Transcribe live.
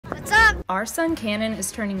Our son Cannon is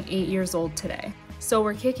turning 8 years old today. So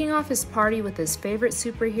we're kicking off his party with his favorite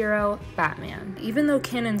superhero, Batman. Even though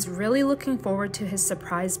Cannon's really looking forward to his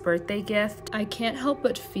surprise birthday gift, I can't help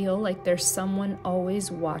but feel like there's someone always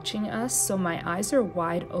watching us, so my eyes are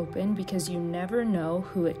wide open because you never know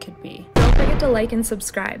who it could be. Don't forget to like and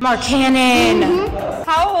subscribe. Mark Cannon!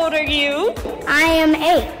 How old are you? I am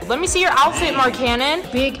 8. Let me see your outfit, Mark Cannon.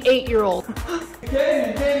 Big 8-year-old.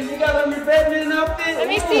 Cannon, you got on your Batman outfit? Let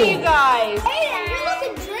me see you guys. Hey, you're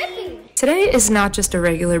looking drippy. Today is not just a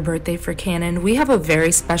regular birthday for Cannon. We have a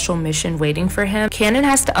very special mission waiting for him. Cannon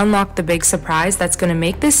has to unlock the big surprise that's going to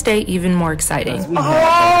make this day even more exciting.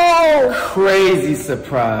 Crazy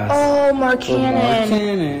surprise. Oh, Mark Cannon.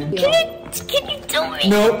 Cannon. Can you tell me?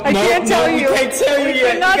 Nope, I can't tell you. I can't tell you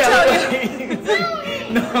yet. cannot tell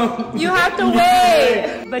you. No. You have to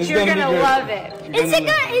wait, but you're gonna gonna be good. love it. Is it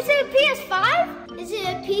a PS5? Is it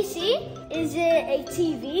a PC? Is it a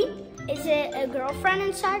TV? Is it a girlfriend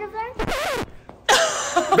inside of there?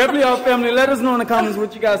 Beverly family, let us know in the comments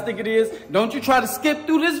what you guys think it is. Don't you try to skip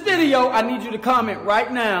through this video. I need you to comment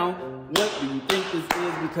right now. What do you think this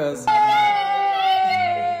is? Because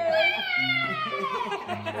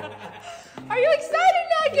Are you excited,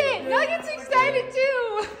 Nugget? Nugget's excited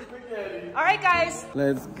too. All right, guys.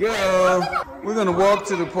 let's go. We're gonna walk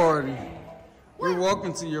to the party. We're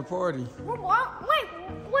walking to your party. Wait,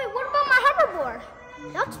 what about my hoverboard?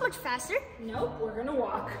 That's much faster. Nope, we're gonna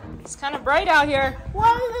walk. It's kind of bright out here.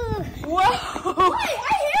 Whoa. Whoa. Wait,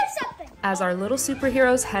 I hear something. As our little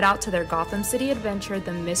superheroes head out to their Gotham City adventure,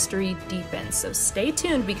 the mystery deepens. So stay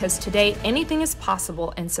tuned because today anything is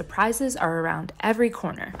possible and surprises are around every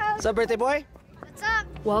corner. What's up, birthday boy? What's up?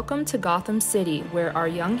 Welcome to Gotham City, where our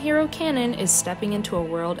young hero Cannon is stepping into a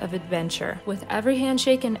world of adventure. With every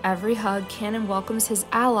handshake and every hug, Cannon welcomes his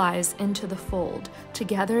allies into the fold.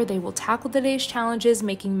 Together, they will tackle the day's challenges,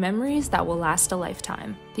 making memories that will last a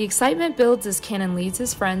lifetime. The excitement builds as Cannon leads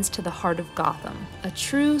his friends to the heart of Gotham, a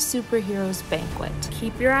true superhero's banquet.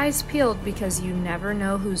 Keep your eyes peeled because you never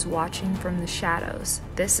know who's watching from the shadows.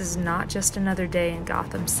 This is not just another day in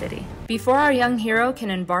Gotham City. Before our young hero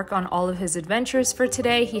can embark on all of his adventures for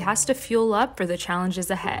today, he has to fuel up for the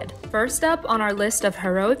challenges ahead. First up on our list of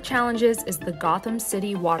heroic challenges is the Gotham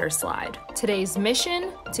City Water Slide. Today's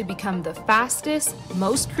mission: to become the fastest,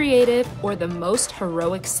 most creative, or the most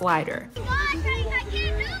heroic slider. I can't do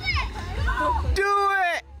this. Do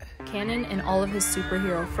it! Cannon and all of his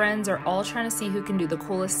superhero friends are all trying to see who can do the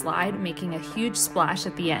coolest slide, making a huge splash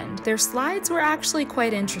at the end. Their slides were actually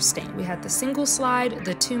quite interesting. We had the single slide,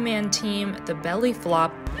 the two-man team, the belly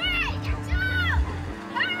flop,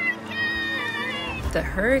 the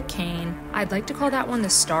hurricane. I'd like to call that one the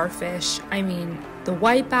starfish. I mean, the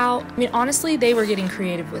wipeout. I mean, honestly, they were getting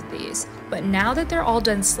creative with these. But now that they're all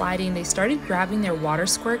done sliding, they started grabbing their water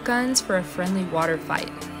squirt guns for a friendly water fight.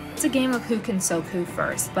 It's a game of who can soak who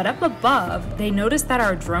first, but up above, they notice that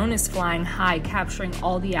our drone is flying high, capturing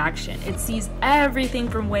all the action. It sees everything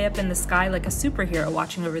from way up in the sky like a superhero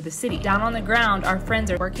watching over the city. Down on the ground, our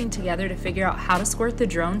friends are working together to figure out how to squirt the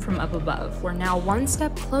drone from up above. We're now one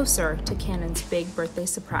step closer to Cannon's big birthday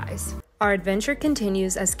surprise. Our adventure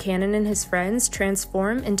continues as Cannon and his friends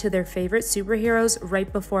transform into their favorite superheroes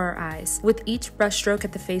right before our eyes. With each brushstroke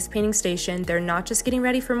at the face painting station, they're not just getting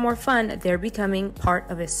ready for more fun, they're becoming part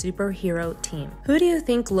of a superhero team. Who do you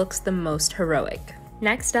think looks the most heroic?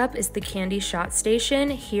 Next up is the candy shot station.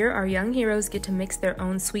 Here, our young heroes get to mix their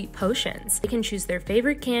own sweet potions. They can choose their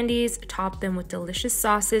favorite candies, top them with delicious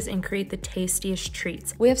sauces, and create the tastiest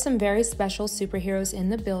treats. We have some very special superheroes in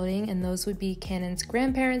the building, and those would be Cannon's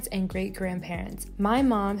grandparents and great-grandparents. My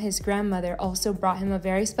mom, his grandmother, also brought him a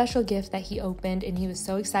very special gift that he opened, and he was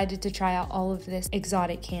so excited to try out all of this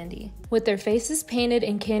exotic candy. With their faces painted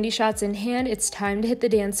and candy shots in hand, it's time to hit the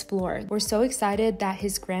dance floor. We're so excited that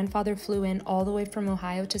his grandfather flew in all the way from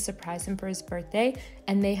Ohio to surprise him for his birthday,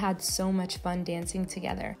 and they had so much fun dancing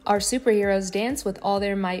together. Our superheroes dance with all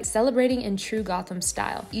their might, celebrating in true Gotham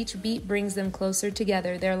style. Each beat brings them closer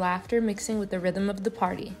together, their laughter mixing with the rhythm of the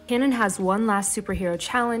party. Cannon has one last superhero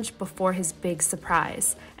challenge before his big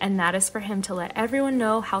surprise, and that is for him to let everyone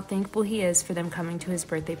know how thankful he is for them coming to his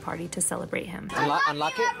birthday party to celebrate him.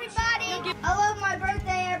 Unlock it. Everybody. I love my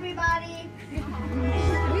birthday, everybody.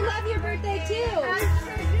 We love your birthday too.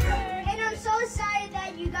 And I'm so excited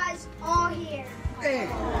that you guys are here.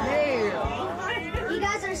 You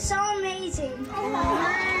guys are so amazing.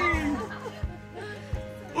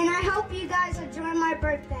 And I hope you guys enjoy my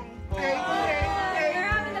birthday. We're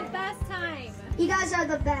having the best time. You guys are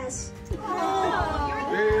the best.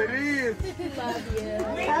 There it is. Love you.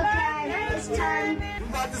 Okay, it's time. I'm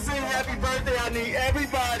about to sing happy birthday. I need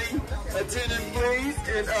everybody attending, please.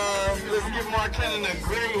 And let's give Mark Cannon a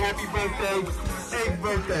great happy birthday. 8th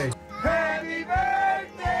birthday. Happy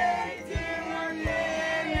birthday, dear Mark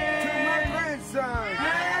Cannon. To my grandson.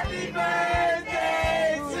 Happy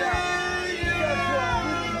birthday to you.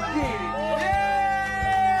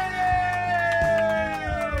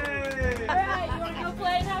 Alright, you want to go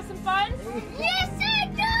play and have some fun? Yes, I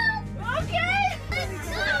do. Okay, let's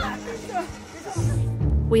go.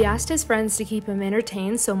 We asked his friends to keep him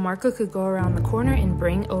entertained so Marco could go around the corner and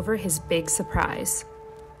bring over his big surprise.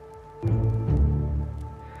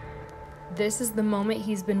 This is the moment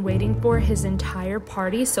he's been waiting for his entire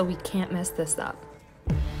party, so we can't mess this up.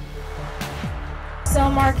 So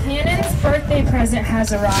Mark Cannon's birthday present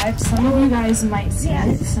has arrived. Some of you guys might see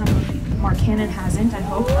it. Mark Cannon hasn't, I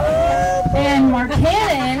hope. And Mark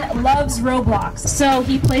Cannon loves Roblox. So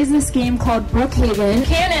he plays this game called Brookhaven.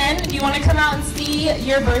 Cannon, do you want to come out and see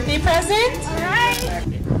your birthday present? Alright.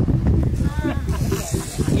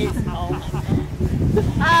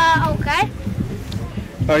 Okay.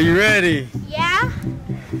 Are you ready? Yeah.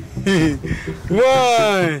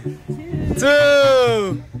 1,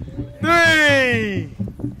 2, 3.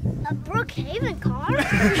 A Brookhaven car? Wow.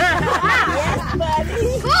 Yes,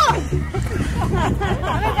 buddy. Cool. I'm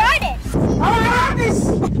gonna ride it. Oh, I have this.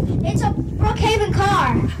 It's a Brookhaven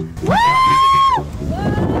car. Woo!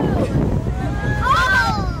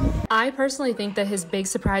 Oh! I personally think that his big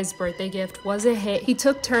surprise birthday gift was a hit. He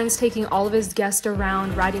took turns taking all of his guests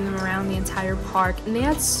around, riding them around the entire park, and they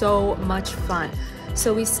had so much fun.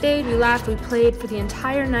 So we stayed, we laughed, we played for the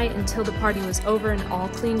entire night until the party was over and all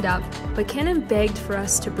cleaned up. But Cannon begged for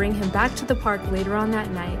us to bring him back to the park later on that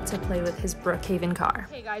night to play with his Brookhaven car.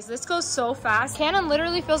 Hey guys, this goes so fast. Cannon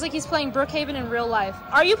literally feels like he's playing Brookhaven in real life.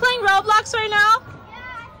 Are you playing Roblox right now?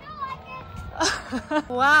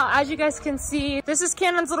 Wow, as you guys can see, this is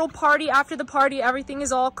Cannon's little party. After the party, everything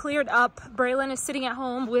is all cleared up. Braylon is sitting at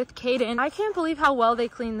home with Caden. I can't believe how well they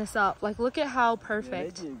cleaned this up. Like, look at how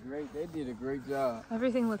perfect. Yeah, they did great. They did a great job.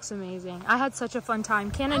 Everything looks amazing. I had such a fun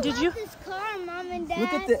time. Cannon, did you? I love this car, Mom and Dad.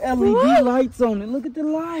 Look at the LED lights on it. Look at the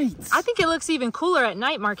lights. I think it looks even cooler at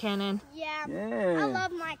night, Mark Cannon. Yeah. Yeah. I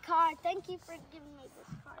love my car. Thank you for giving me this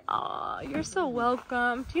car. Aw, you're so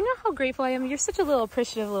welcome. Do you know how grateful I am? You're such a little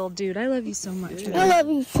appreciative little dude. I love you so much. I love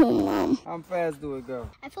you too, Mom. How fast do it go?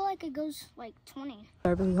 I feel like it goes like 20.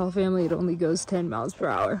 Beverly Hall family, it only goes 10 miles per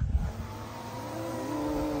hour.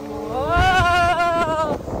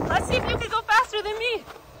 Whoa! Let's see if you can go faster than me.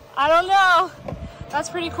 I don't know. That's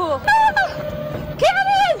pretty cool.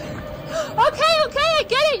 Cannon! Okay, I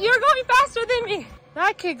get it. You're going faster than me.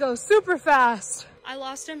 That kid goes super fast. I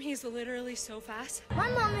lost him. He's literally so fast. My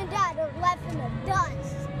Mom and Dad are left in the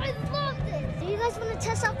dust. I love this. Do you guys want to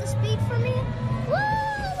test out the speed for me? Whoa,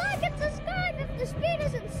 look at the sky. The speed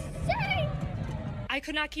is insane. I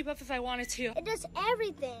could not keep up if I wanted to. It does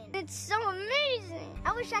everything. It's so amazing.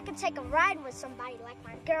 I wish I could take a ride with somebody like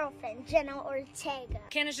my girlfriend, Jenna Ortega.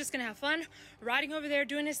 Cannon's just gonna have fun riding over there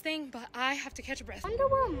doing his thing, but I have to catch a breath. I wonder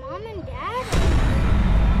where Mom and Dad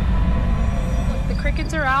Look, the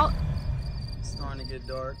crickets are out. It's starting to get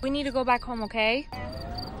dark. We need to go back home, okay?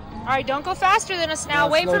 All right, don't go faster than us now.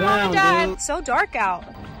 Yeah, Wait slow for Mom and Dad. down, dude. It's so dark out.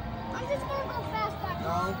 I'm just gonna go fast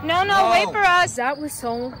back. No, wait for us. That was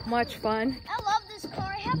so much fun. I love this car.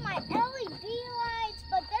 I have my LED lights,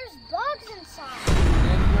 but there's bugs inside.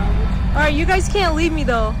 All right, you guys can't leave me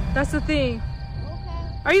though. That's the thing.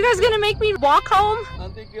 Okay. Are you guys gonna make me walk home? I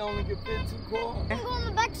think you only can fit 2 cars. I'm going in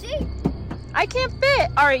the back seat. I can't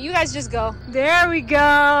fit. All right, you guys just go. There we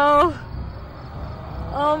go.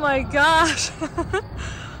 Oh my gosh.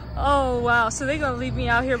 Oh wow, so they're gonna leave me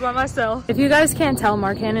out here by myself. If you guys can't tell,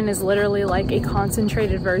 Mark Cannon is literally like a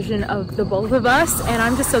concentrated version of the both of us, and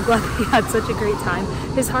I'm just so glad he had such a great time.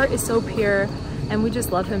 His heart is so pure, and we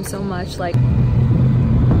just love him so much. Like,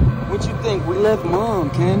 What you think? We left Mom,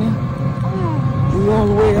 Cannon. We all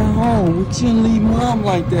the way at home. We shouldn't leave Mom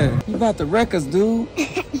like that. You about to wreck us, dude.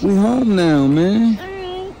 We home now, man.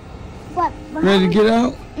 What? Ready to get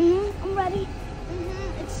out? I'm ready.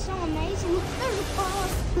 It's so amazing. There's a car.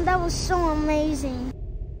 That was so amazing.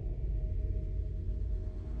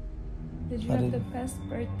 Did you have the best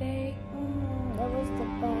birthday? That was the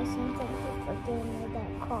best. And thank you for giving me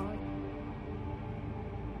that card.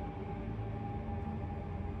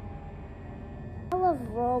 I love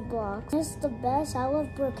Roblox. It's the best. I love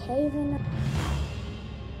Brookhaven.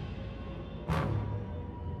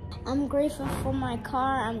 I'm grateful for my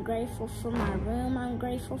car. I'm grateful for my room. I'm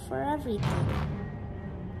grateful for everything.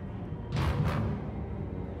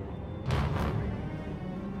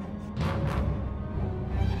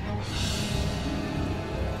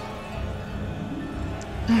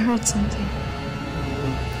 heard something.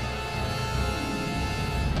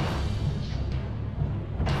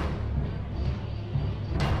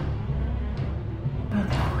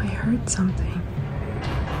 Oh, I heard something.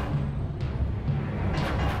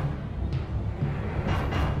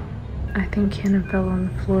 I think Cannon fell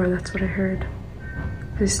on the floor. That's what I heard.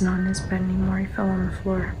 He's not in his bed anymore. He fell on the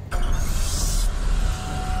floor.